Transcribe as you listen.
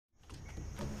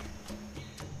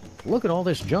Look at all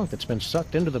this junk that's been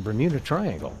sucked into the Bermuda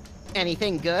Triangle.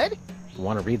 Anything good?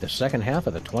 Want to read the second half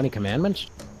of the 20 Commandments?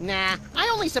 Nah, I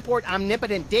only support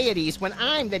omnipotent deities when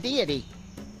I'm the deity.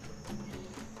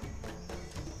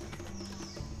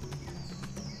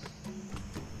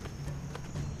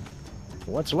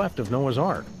 What's left of Noah's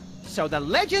Ark? So the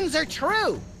legends are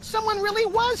true! Someone really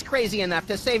was crazy enough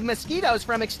to save mosquitoes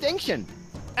from extinction.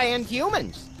 And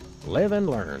humans. Live and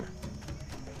learn.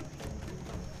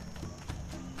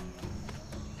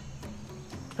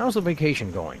 How's the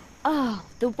vacation going? Oh,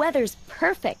 the weather's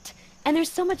perfect, and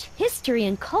there's so much history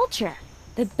and culture.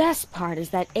 The best part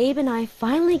is that Abe and I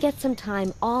finally get some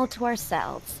time all to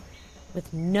ourselves,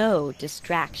 with no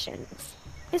distractions.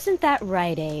 Isn't that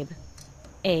right, Abe?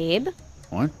 Abe?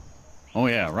 What? Oh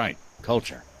yeah, right.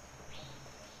 Culture.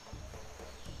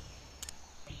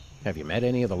 Have you met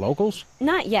any of the locals?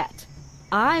 Not yet.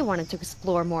 I wanted to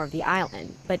explore more of the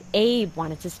island, but Abe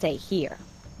wanted to stay here.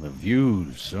 The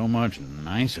view's so much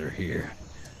nicer here.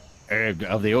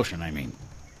 Of the ocean, I mean.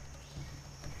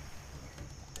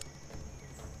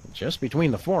 Just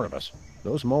between the four of us,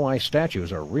 those Moai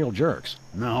statues are real jerks.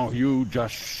 Now you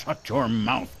just shut your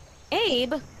mouth.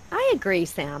 Abe, I agree,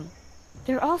 Sam.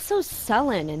 They're all so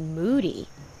sullen and moody.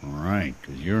 Right,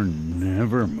 'cause you're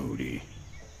never moody.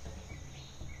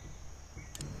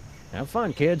 Have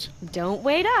fun, kids. Don't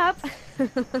wait up.